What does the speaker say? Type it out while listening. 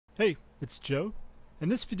Hey, it's Joe. In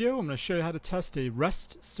this video, I'm going to show you how to test a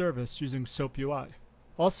REST service using soapUI.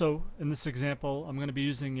 Also, in this example, I'm going to be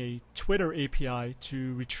using a Twitter API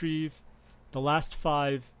to retrieve the last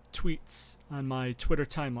 5 tweets on my Twitter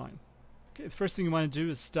timeline. Okay, the first thing you want to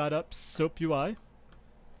do is start up soapUI.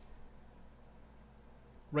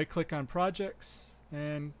 Right-click on Projects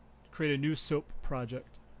and create a new soap project.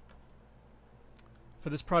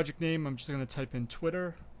 For this project name, I'm just going to type in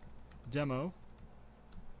Twitter demo.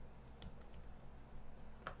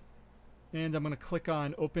 And I'm going to click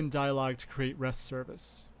on Open Dialog to create REST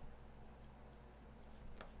service.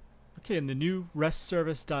 Okay, in the new REST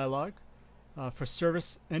service dialog, for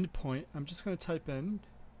service endpoint, I'm just going to type in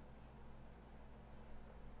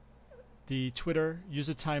the Twitter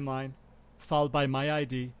user timeline followed by my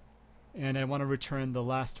ID, and I want to return the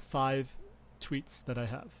last 5 tweets that I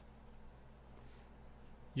have.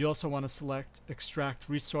 You also want to select extract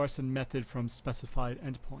resource and method from specified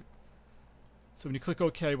endpoint. So when you click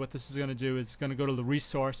OK, what this is going to do is it's going to go to the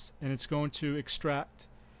resource and it's going to extract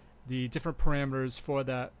the different parameters for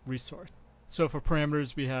that resource. So for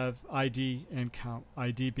parameters, we have ID and count.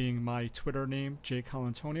 ID being my Twitter name, J.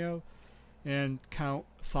 Colantonio, and count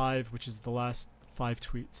 5, which is the last 5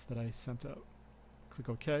 tweets that I sent out. Click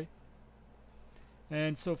OK.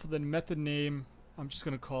 And so for the method name, I'm just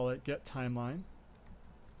going to call it getTimeline.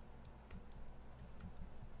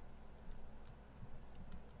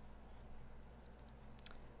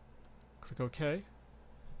 Click OK.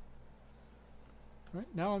 Right,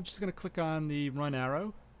 now I'm just going to click on the run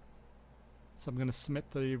arrow. So I'm going to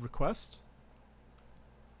submit the request.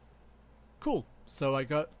 Cool. So I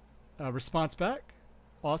got a response back.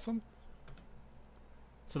 Awesome.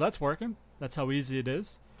 So that's working. That's how easy it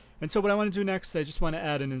is. And so what I want to do next, I just want to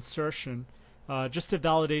add an insertion just to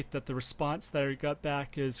validate that the response that I got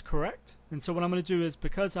back is correct. And so what I'm going to do is,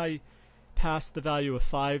 because I passed the value of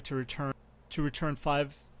 5 to return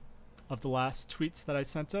 5 of the last tweets that I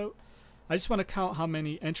sent out, I just want to count how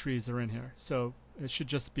many entries are in here. So it should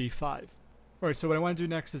just be 5. Alright, so what I want to do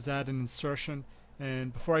next is add an insertion,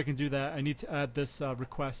 and before I can do that, I need to add this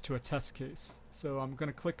request to a test case. So I'm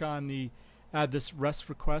going to click on the add this REST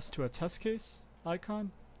request to a test case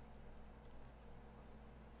icon,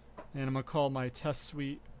 and I'm going to call my test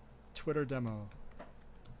suite Twitter demo.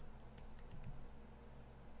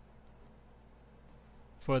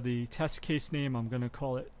 For the test case name, I'm going to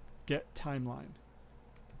call it getTimeline.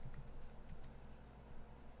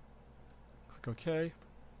 Click OK.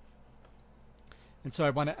 And so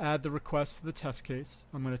I want to add the request to the test case.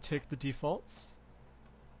 I'm going to take the defaults.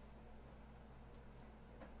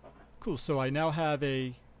 Cool, so I now have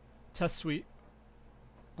a test suite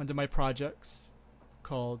under my projects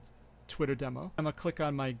called Twitter demo. I'm going to click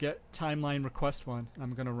on my getTimeline request one, and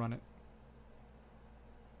I'm going to run it.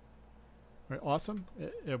 All right, awesome.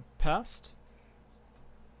 It passed.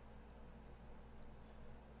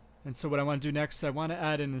 And so what I want to do next, I want to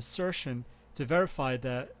add an assertion to verify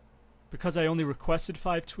that because I only requested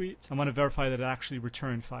 5 tweets, I want to verify that it actually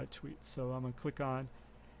returned 5 tweets. So I'm going to click on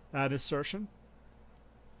Add Assertion.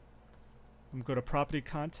 I'm going to go to Property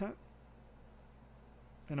Content,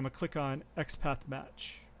 and I'm going to click on XPath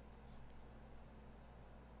Match.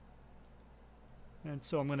 And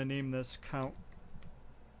so I'm going to name this Count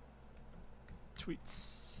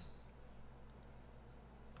Tweets.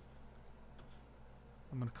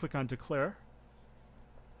 I'm going to click on Declare.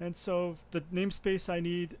 And so the namespace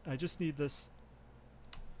I just need this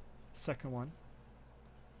second one.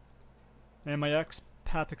 And my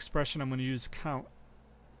XPath expression, I'm going to use count.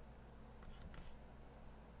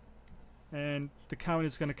 And the count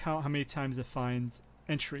is going to count how many times it finds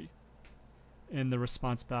entry in the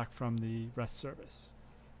response back from the REST service.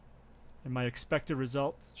 And my expected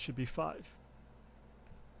result should be 5.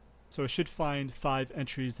 So it should find 5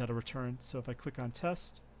 entries that are returned. So if I click on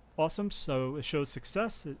test, awesome, so it shows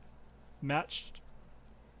success. It matched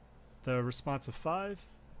the response of 5.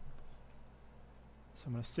 So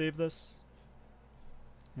I'm going to save this,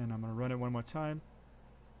 and I'm going to run it one more time.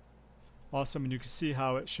 Awesome, and you can see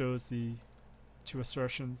how it shows the 2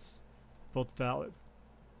 assertions, both valid.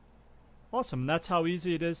 Awesome, that's how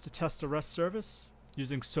easy it is to test a REST service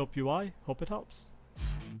using soapUI. Hope it helps.